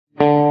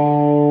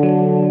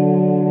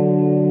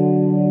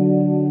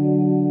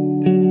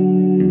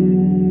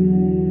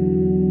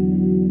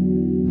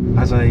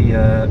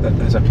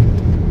as a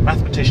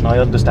mathematician, I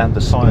understand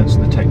the science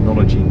and the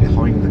technology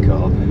behind the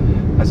car.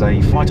 As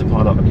a fighter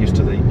pilot, I'm used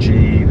to the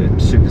G, the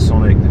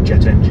supersonic, the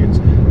jet engines,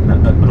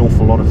 and an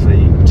awful lot of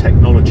the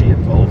technology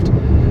involved.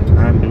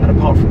 And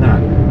apart from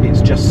that,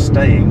 it's just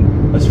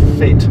staying as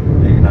fit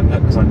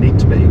as I need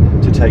to be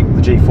to take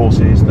the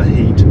G-forces, the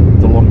heat,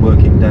 the long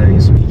working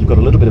days. You've got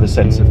a little bit of a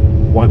sense of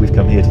why we've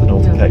come here to the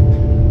Northern Cape.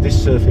 This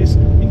surface,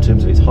 in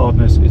terms of its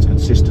hardness, its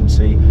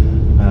consistency,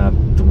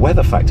 the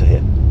weather factor here.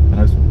 And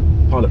as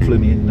pilot flew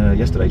me in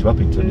yesterday to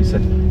Uppington, he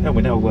said, yeah,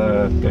 we're now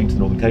going to the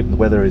Northern Cape and the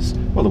weather is,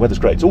 well, the weather's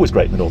great. It's always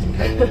great in the Northern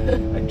Cape.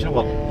 And do you know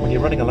what? When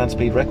you're running a land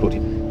speed record,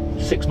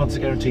 6 months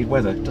of guaranteed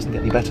weather doesn't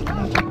get any better than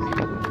that.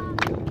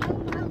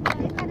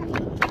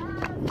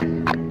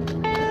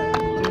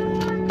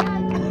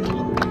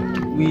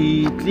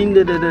 We cleaned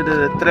the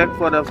track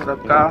for the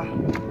car.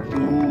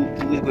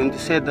 We're going to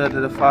set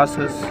the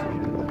fastest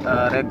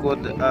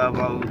record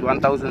about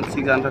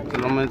 1,600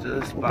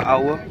 kilometers per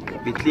hour.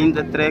 We clean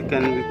the track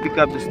and we pick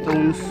up the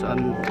stones,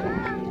 and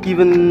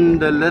even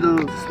the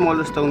little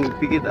smaller stone we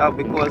pick it up,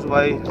 because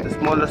why the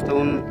smaller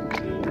stone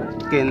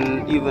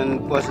can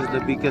even cause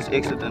the biggest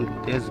accident.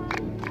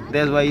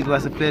 That's why it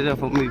was a pleasure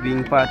for me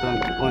being part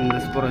on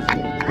this project.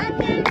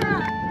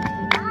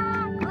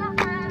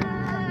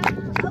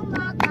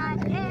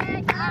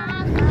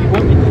 It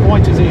won't be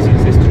quite as easy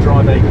as this to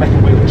drive a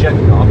metal wheel jet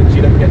car because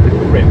you don't get the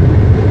grip.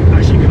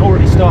 Actually, you can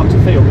already start to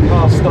feel the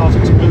car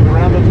starting to move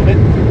around a little bit.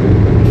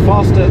 The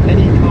faster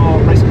any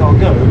race car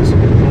goes, the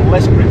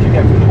less grip you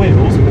get from the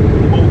wheels, the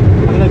more,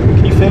 I don't know,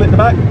 can you feel it in the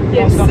back?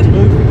 Yes. Start to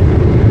move?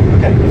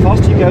 Okay, the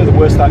faster you go, the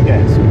worse that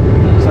gets.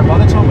 So by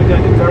the time we're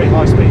going at very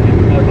high speed,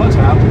 in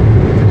Bloodhound,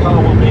 the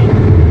car will be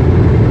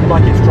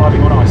like it's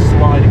driving on ice,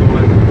 sliding all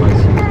over the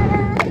place.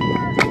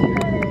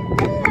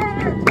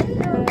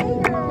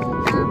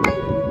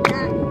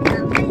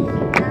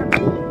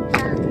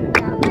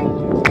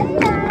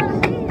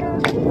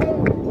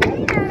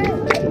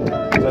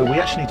 We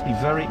actually need to be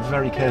very,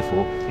 very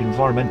careful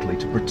environmentally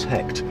to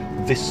protect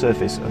this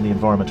surface and the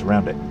environment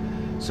around it.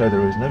 So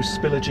there is no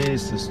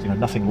spillages, there's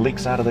nothing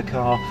leaks out of the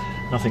car,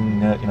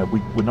 nothing,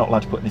 we're not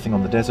allowed to put anything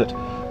on the desert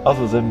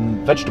other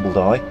than vegetable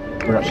dye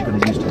we're actually going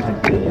to use to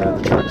paint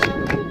the tracks.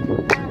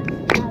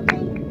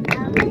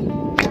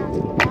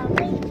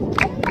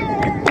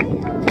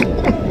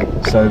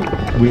 So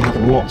we have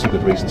lots of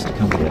good reasons to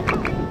come here.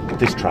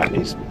 This track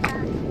is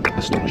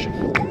astonishing.